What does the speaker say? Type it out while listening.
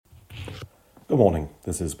Good morning.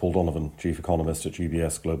 This is Paul Donovan, Chief Economist at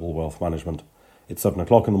UBS Global Wealth Management. It's 7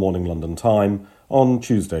 o'clock in the morning London time on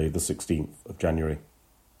Tuesday, the 16th of January.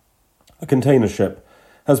 A container ship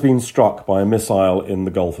has been struck by a missile in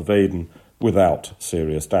the Gulf of Aden without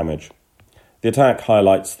serious damage. The attack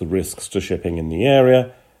highlights the risks to shipping in the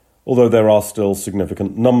area, although there are still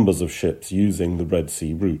significant numbers of ships using the Red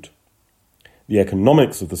Sea route. The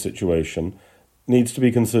economics of the situation needs to be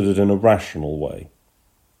considered in a rational way.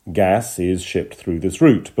 Gas is shipped through this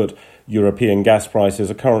route, but European gas prices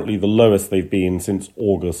are currently the lowest they've been since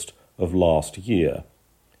August of last year.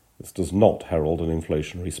 This does not herald an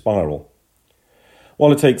inflationary spiral.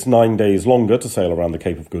 While it takes 9 days longer to sail around the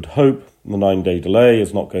Cape of Good Hope, the 9-day delay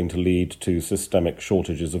is not going to lead to systemic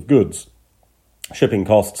shortages of goods. Shipping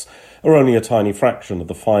costs are only a tiny fraction of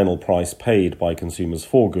the final price paid by consumers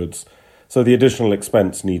for goods, so the additional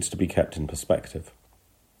expense needs to be kept in perspective.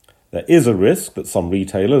 There is a risk that some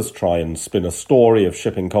retailers try and spin a story of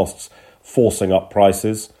shipping costs forcing up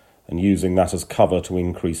prices and using that as cover to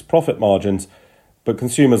increase profit margins, but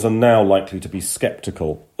consumers are now likely to be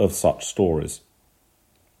sceptical of such stories.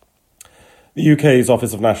 The UK's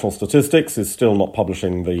Office of National Statistics is still not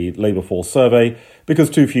publishing the labour force survey because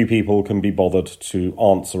too few people can be bothered to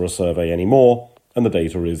answer a survey anymore, and the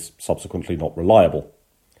data is subsequently not reliable.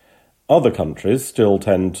 Other countries still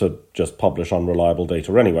tend to just publish unreliable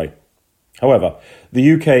data anyway. However,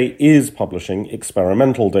 the UK is publishing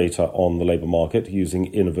experimental data on the labour market using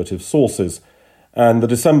innovative sources, and the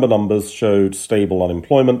December numbers showed stable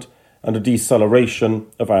unemployment and a deceleration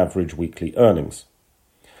of average weekly earnings.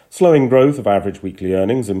 Slowing growth of average weekly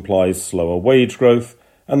earnings implies slower wage growth,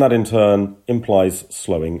 and that in turn implies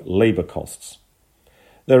slowing labour costs.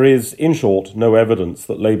 There is, in short, no evidence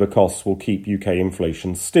that labour costs will keep UK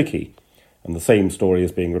inflation sticky, and the same story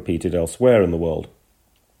is being repeated elsewhere in the world.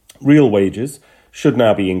 Real wages should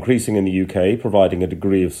now be increasing in the UK, providing a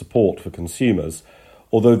degree of support for consumers,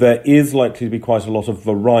 although there is likely to be quite a lot of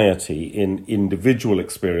variety in individual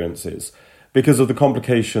experiences because of the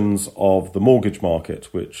complications of the mortgage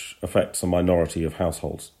market, which affects a minority of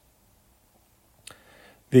households.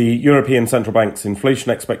 The European Central Bank's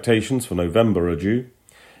inflation expectations for November are due.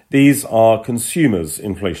 These are consumers'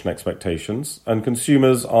 inflation expectations, and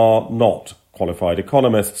consumers are not qualified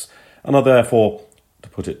economists and are therefore, to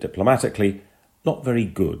put it diplomatically, not very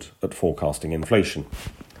good at forecasting inflation.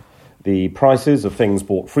 The prices of things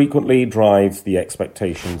bought frequently drives the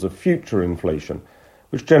expectations of future inflation,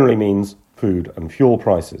 which generally means food and fuel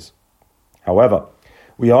prices. However,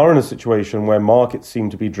 we are in a situation where markets seem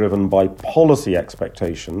to be driven by policy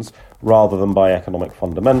expectations rather than by economic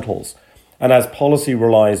fundamentals. And as policy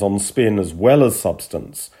relies on spin as well as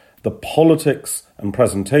substance, the politics and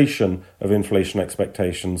presentation of inflation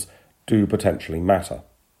expectations do potentially matter.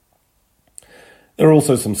 There are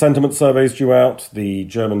also some sentiment surveys due out, the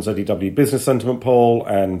German ZEW Business Sentiment Poll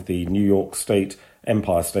and the New York State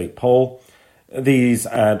Empire State Poll. These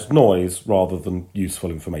add noise rather than useful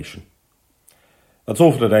information. That's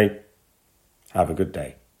all for today. Have a good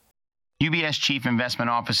day. UBS Chief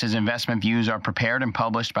Investment Office's investment views are prepared and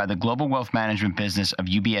published by the global wealth management business of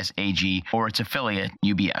UBS AG or its affiliate,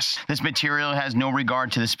 UBS. This material has no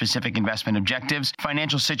regard to the specific investment objectives,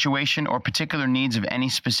 financial situation, or particular needs of any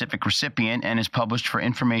specific recipient and is published for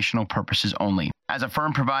informational purposes only. As a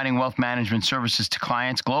firm providing wealth management services to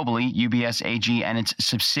clients globally, UBS AG and its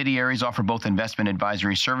subsidiaries offer both investment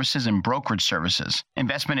advisory services and brokerage services.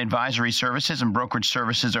 Investment advisory services and brokerage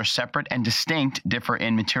services are separate and distinct, differ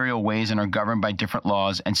in material ways, and are governed by different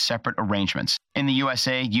laws and separate arrangements. In the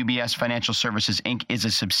USA, UBS Financial Services Inc. is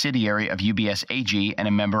a subsidiary of UBS AG and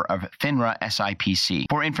a member of FINRA SIPC.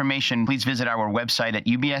 For information, please visit our website at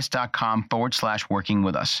ubs.com/working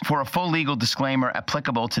with us. For a full legal disclaimer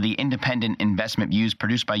applicable to the independent investment views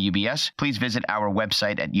produced by UBS, please visit our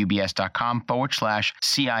website at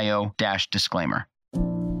ubs.com/CIO-disclaimer.